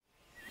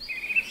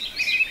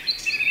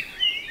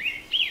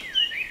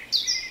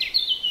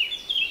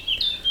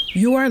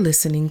You are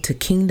listening to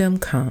Kingdom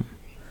Come,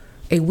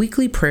 a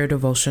weekly prayer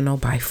devotional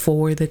by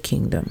For the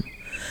Kingdom.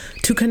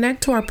 To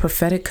connect to our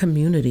prophetic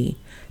community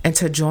and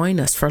to join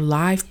us for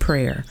live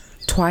prayer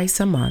twice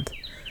a month,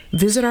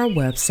 visit our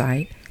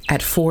website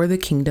at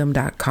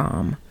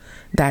forthekingdom.com.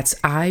 That's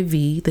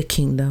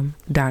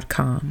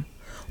ivthekingdom.com.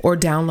 Or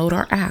download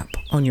our app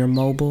on your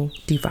mobile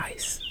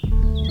device.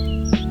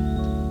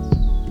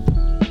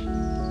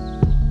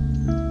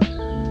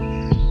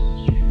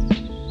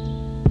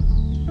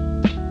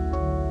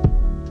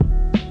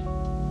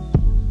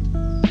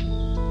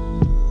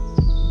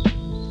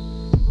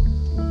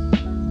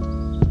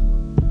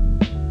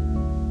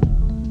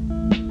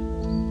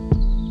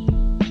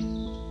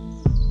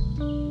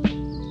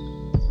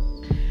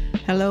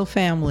 Hello,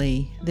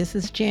 family. This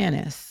is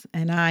Janice,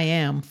 and I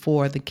am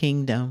For the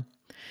Kingdom.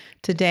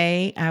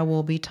 Today, I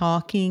will be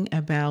talking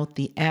about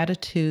the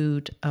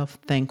attitude of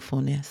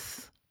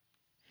thankfulness.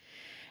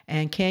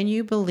 And can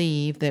you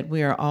believe that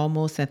we are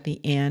almost at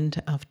the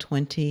end of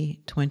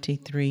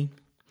 2023?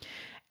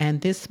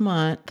 And this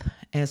month,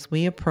 as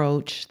we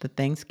approach the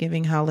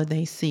Thanksgiving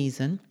holiday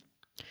season,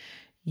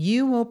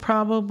 you will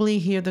probably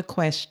hear the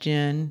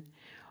question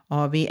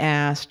or be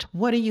asked,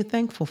 what are you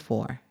thankful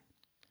for?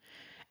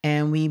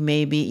 And we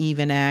may be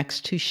even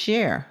asked to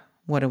share,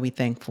 what are we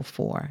thankful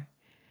for?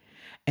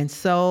 And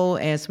so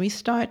as we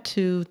start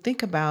to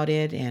think about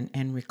it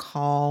and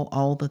recall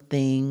all the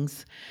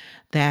things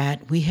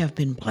that we have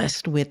been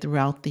blessed with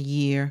throughout the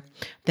year,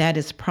 that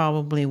is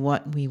probably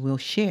what we will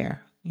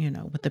share,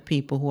 with the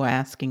people who are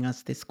asking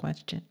us this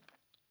question.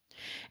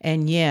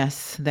 And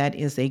yes, that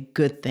is a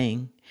good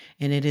thing.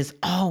 And it is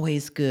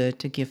always good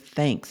to give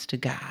thanks to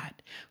God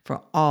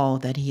for all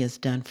that He has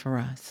done for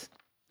us.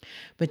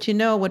 But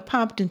what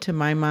popped into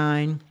my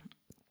mind,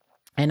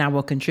 and I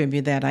will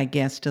contribute that, I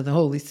guess, to the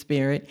Holy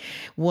Spirit,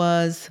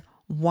 was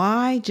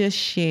why just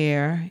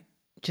share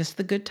just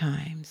the good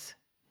times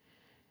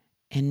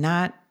and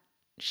not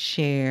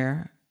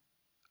share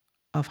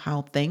of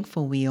how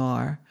thankful we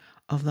are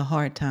of the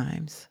hard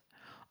times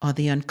or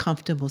the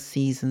uncomfortable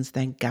seasons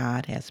that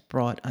God has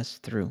brought us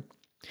through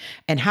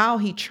and how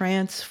He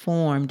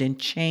transformed and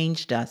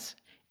changed us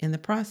in the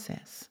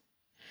process.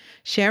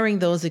 Sharing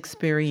those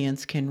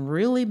experiences can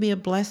really be a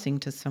blessing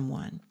to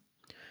someone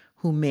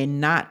who may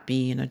not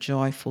be in a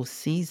joyful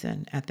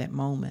season at that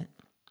moment.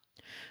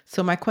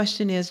 So my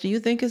question is, do you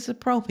think it's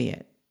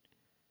appropriate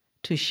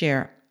to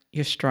share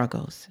your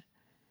struggles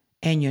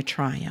and your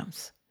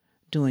triumphs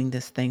during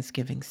this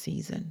Thanksgiving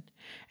season?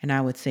 And I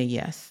would say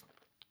yes,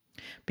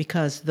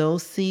 because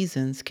those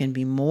seasons can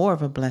be more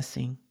of a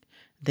blessing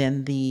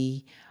than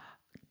the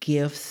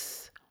gifts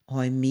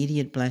or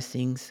immediate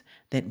blessings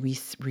that we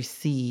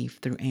receive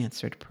through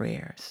answered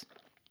prayers.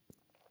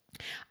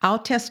 Our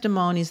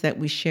testimonies that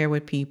we share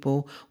with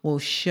people will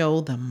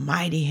show the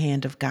mighty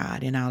hand of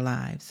God in our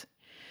lives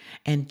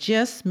and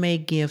just may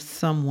give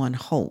someone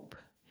hope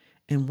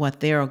in what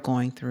they are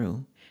going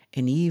through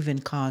and even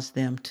cause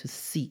them to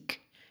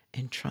seek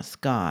and trust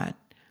God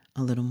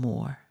a little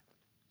more.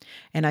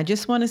 And I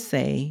just want to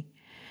say,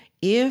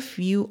 if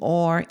you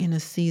are in a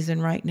season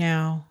right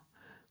now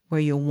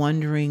where you're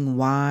wondering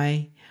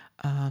why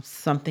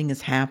something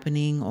is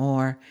happening,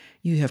 or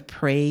you have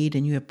prayed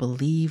and you have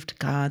believed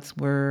God's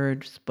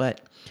words,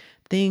 but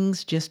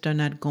things just are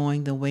not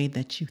going the way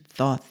that you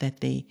thought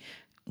that they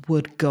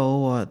would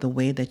go or the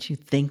way that you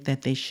think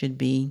that they should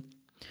be,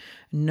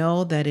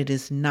 know that it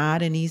is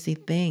not an easy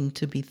thing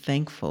to be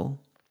thankful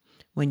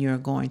when you're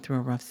going through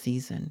a rough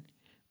season.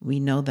 We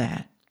know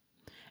that.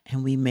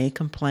 And we may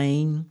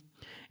complain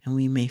and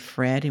we may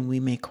fret and we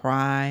may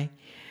cry,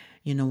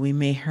 we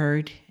may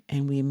hurt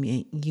and we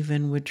may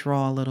even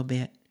withdraw a little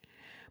bit.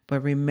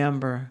 But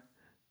remember,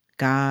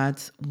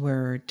 God's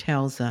word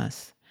tells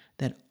us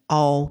that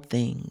all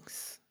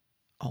things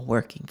are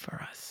working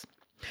for us.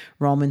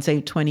 Romans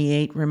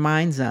 8:28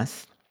 reminds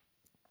us,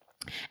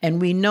 and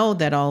we know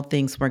that all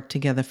things work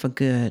together for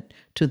good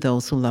to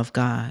those who love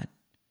God,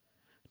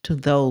 to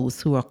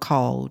those who are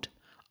called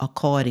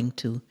according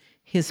to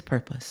His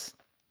purpose.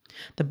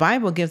 The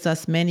Bible gives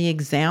us many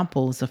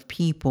examples of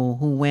people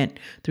who went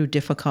through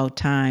difficult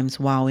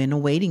times while in a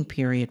waiting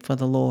period for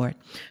the Lord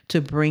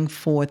to bring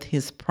forth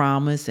His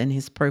promise and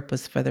His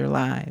purpose for their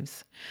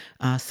lives,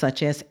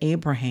 such as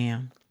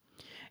Abraham.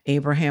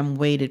 Abraham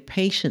waited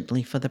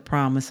patiently for the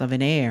promise of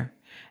an heir.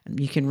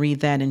 You can read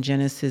that in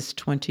Genesis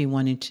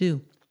 21:2.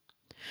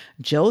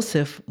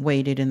 Joseph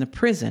waited in the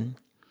prison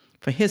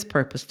for his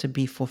purpose to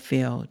be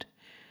fulfilled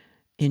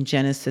in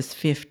Genesis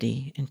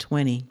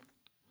 50:20.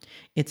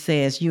 It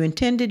says, you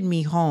intended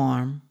me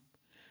harm,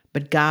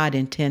 but God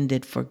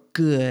intended for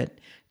good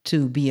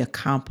to be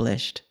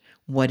accomplished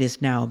what is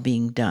now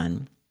being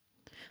done.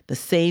 The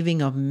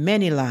saving of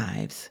many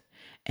lives,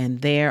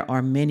 and there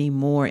are many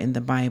more in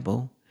the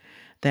Bible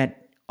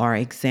that are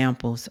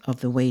examples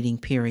of the waiting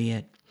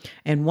period.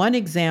 And one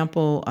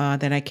example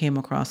that I came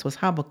across was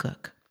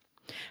Habakkuk.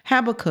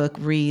 Habakkuk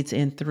reads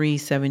in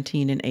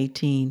 3:17 and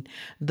 18,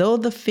 though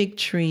the fig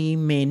tree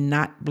may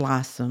not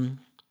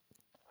blossom,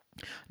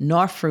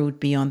 nor fruit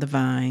be on the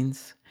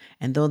vines,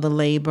 And though the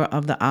labor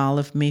of the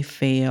olive may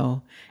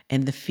fail,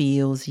 and the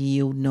fields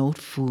yield no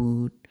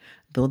food,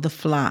 though the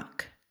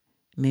flock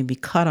may be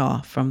cut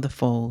off from the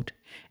fold,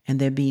 and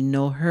there be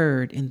no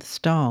herd in the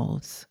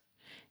stalls,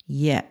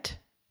 yet,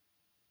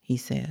 he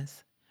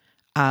says,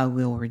 I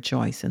will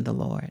rejoice in the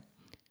Lord.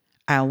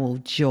 I will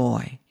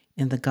joy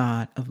in the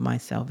God of my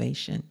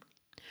salvation.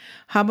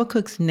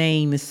 Habakkuk's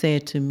name is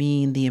said to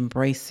mean the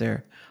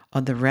embracer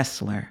or the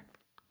wrestler.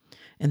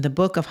 In the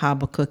book of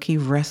Habakkuk, he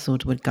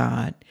wrestled with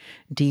God,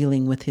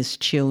 dealing with his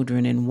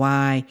children and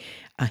why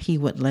he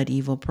would let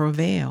evil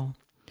prevail.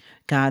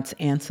 God's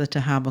answer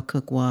to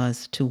Habakkuk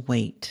was to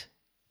wait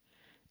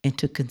and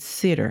to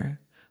consider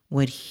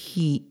what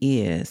he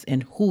is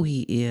and who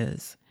he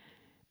is,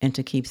 and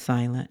to keep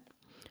silent.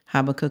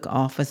 Habakkuk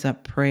offers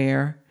up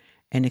prayer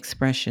and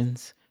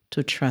expressions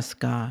to trust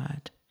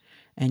God.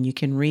 And you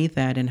can read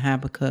that in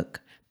Habakkuk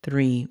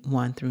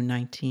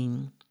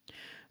 3:1-19.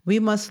 We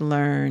must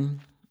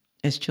learn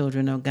as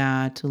children of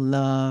God to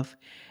love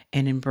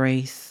and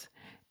embrace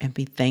and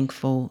be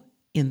thankful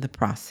in the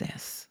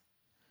process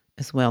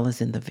as well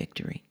as in the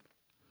victory,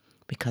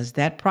 because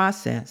that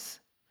process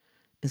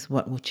is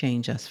what will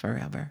change us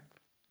forever.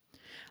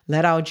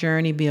 Let our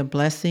journey be a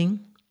blessing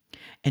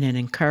and an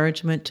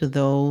encouragement to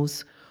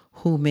those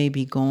who may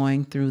be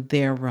going through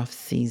their rough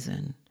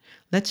season.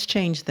 Let's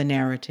change the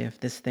narrative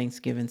this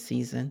Thanksgiving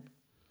season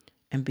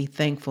and be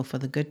thankful for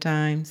the good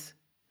times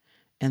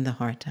and the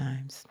hard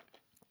times.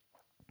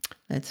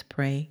 Let's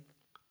pray.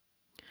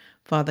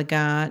 Father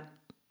God,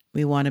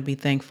 we want to be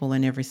thankful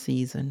in every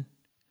season,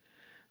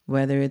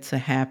 whether it's a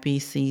happy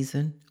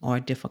season or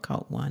a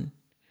difficult one.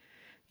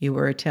 Your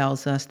word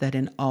tells us that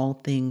in all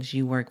things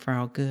you work for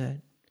our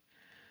good.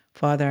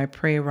 Father, I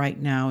pray right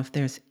now, if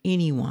there's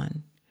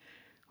anyone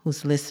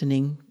who's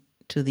listening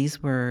to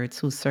these words,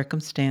 whose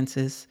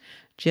circumstances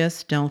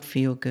just don't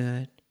feel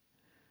good,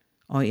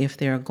 or if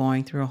they're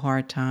going through a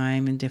hard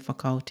time and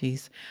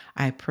difficulties,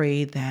 I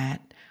pray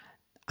that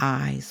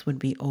eyes would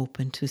be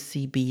open to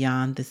see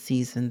beyond the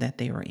season that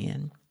they are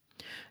in,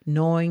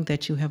 knowing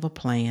that you have a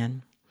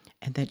plan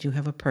and that you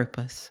have a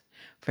purpose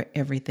for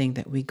everything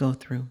that we go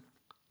through.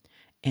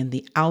 And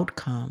the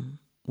outcome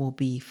will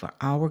be for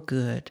our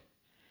good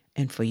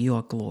and for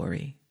your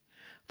glory.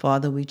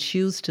 Father, we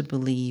choose to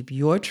believe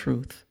your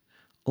truth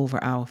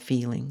over our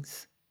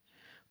feelings.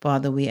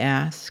 Father, we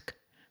ask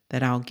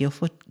that our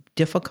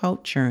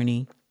difficult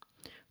journey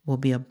will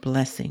be a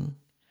blessing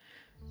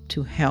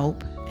to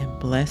help and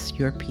bless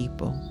your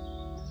people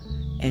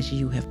as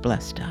you have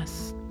blessed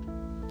us.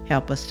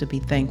 Help us to be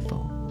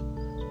thankful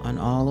on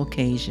all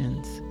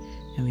occasions.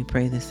 And we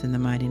pray this in the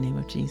mighty name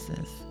of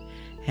Jesus.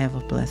 Have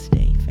a blessed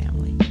day,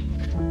 family.